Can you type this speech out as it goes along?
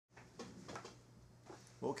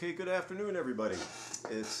Okay, good afternoon, everybody.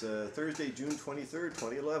 It's Thursday, June 23rd,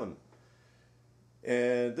 2011.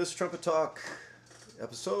 And this Trumpet Talk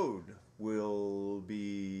episode will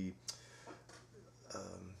be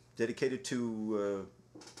dedicated to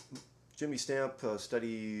Jimmy Stamp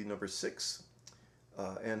study number 6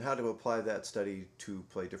 and how to apply that study to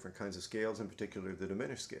play different kinds of scales, in particular the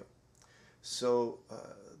diminished scale. So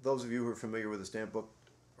those of you who are familiar with the Stamp book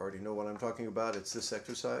already know what I'm talking about. It's this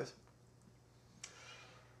exercise.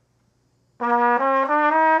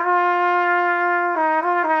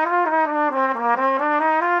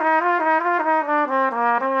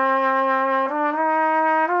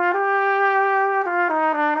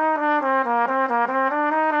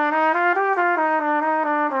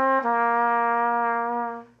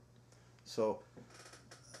 So,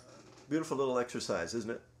 beautiful little exercise, isn't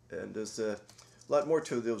it? And there's a lot more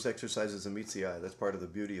to those exercises than meets the eye. That's part of the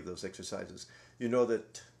beauty of those exercises. You know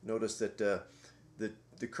that, notice that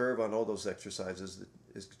the curve on all those exercises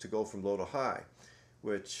is to go from low to high,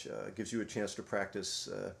 which gives you a chance to practice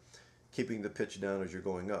keeping the pitch down as you're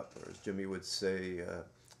going up. Or as Jimmy would say,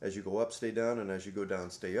 as you go up, stay down, and as you go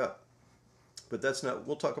down, stay up. But that's not,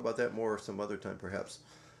 we'll talk about that more some other time perhaps.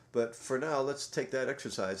 But for now, let's take that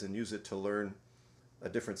exercise and use it to learn a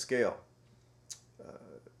different scale.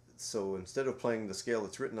 So instead of playing the scale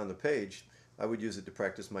that's written on the page, I would use it to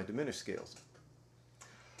practice my diminished scales.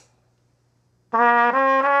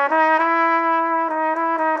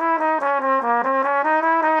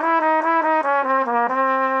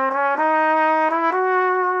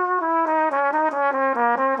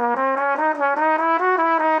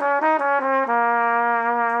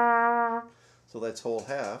 So that's whole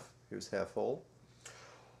half. Here's half whole.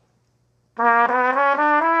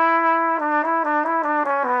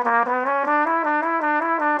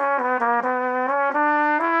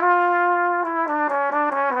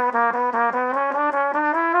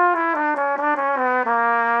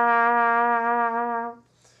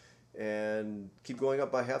 And keep going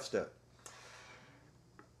up by half step.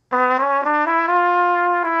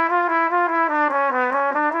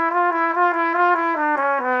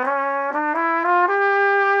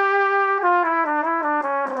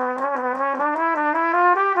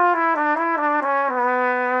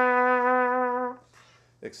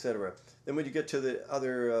 Etc. Then when you get to the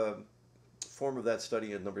other form of that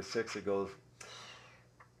study in number 6, it goes.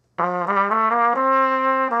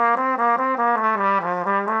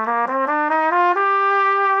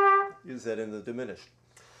 Use that in the diminished.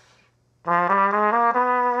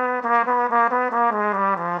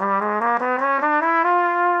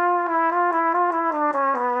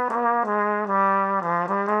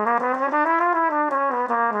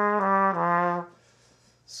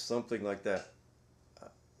 Something like that.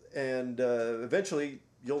 And eventually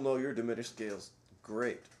you'll know your diminished scales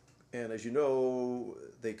great. And as you know,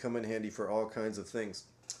 they come in handy for all kinds of things.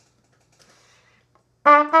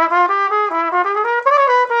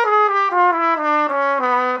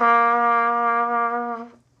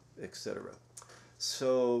 Etc.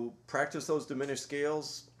 So practice those diminished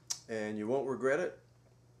scales and you won't regret it,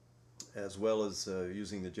 as well as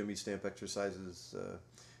using the Jimmy Stamp exercises,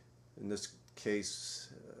 in this case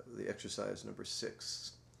the exercise number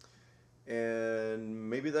 6. And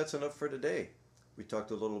maybe that's enough for today. We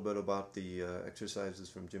talked a little bit about the exercises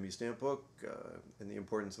from Jimmy Stamp book and the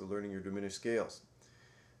importance of learning your diminished scales.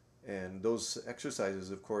 And those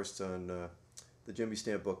exercises, of course, on the Jimmy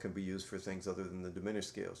Stamp book can be used for things other than the diminished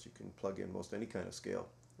scales. You can plug in most any kind of scale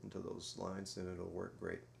into those lines and it'll work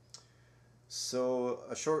great. So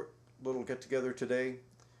a short little get-together today,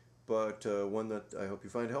 but one that I hope you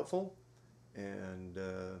find helpful. And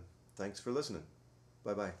thanks for listening.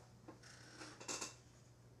 Bye-bye.